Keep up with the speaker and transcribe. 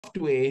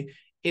software,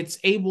 it's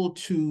able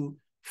to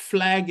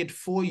flag it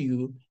for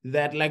you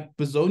that, like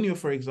Bezonia,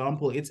 for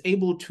example, it's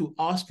able to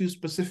ask you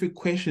specific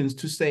questions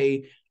to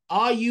say,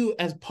 are you,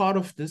 as part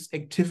of this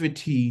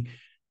activity,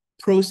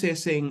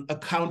 processing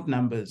account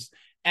numbers?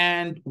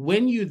 And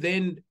when you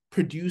then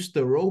produce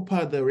the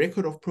ROPA, the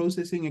record of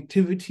processing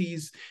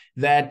activities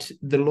that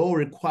the law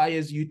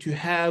requires you to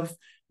have,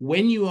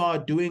 when you are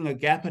doing a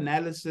gap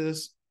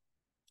analysis,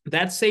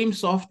 that same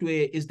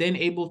software is then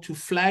able to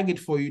flag it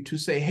for you to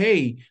say,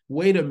 hey,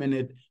 wait a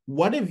minute,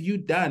 what have you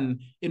done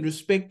in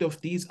respect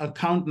of these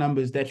account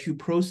numbers that you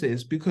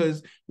process?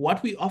 Because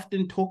what we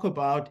often talk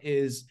about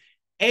is,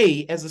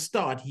 as a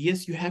start,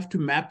 yes, you have to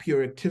map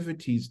your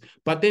activities,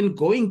 but then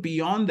going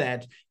beyond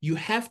that, you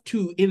have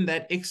to, in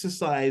that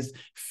exercise,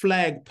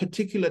 flag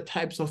particular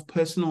types of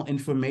personal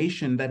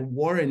information that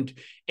warrant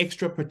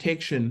extra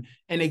protection.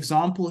 An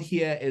example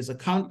here is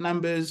account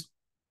numbers,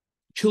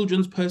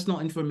 children's personal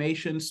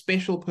information,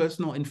 special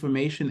personal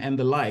information, and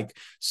the like.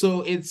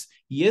 So it's,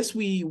 yes,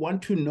 we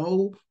want to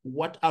know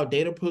what our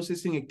data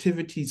processing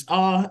activities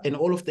are and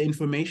all of the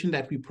information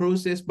that we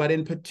process, but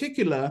in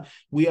particular,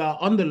 we are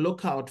on the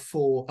lookout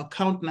for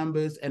account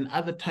numbers and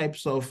other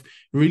types of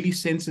really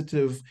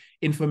sensitive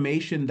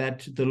information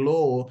that the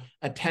law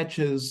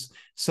attaches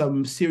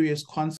some serious consequences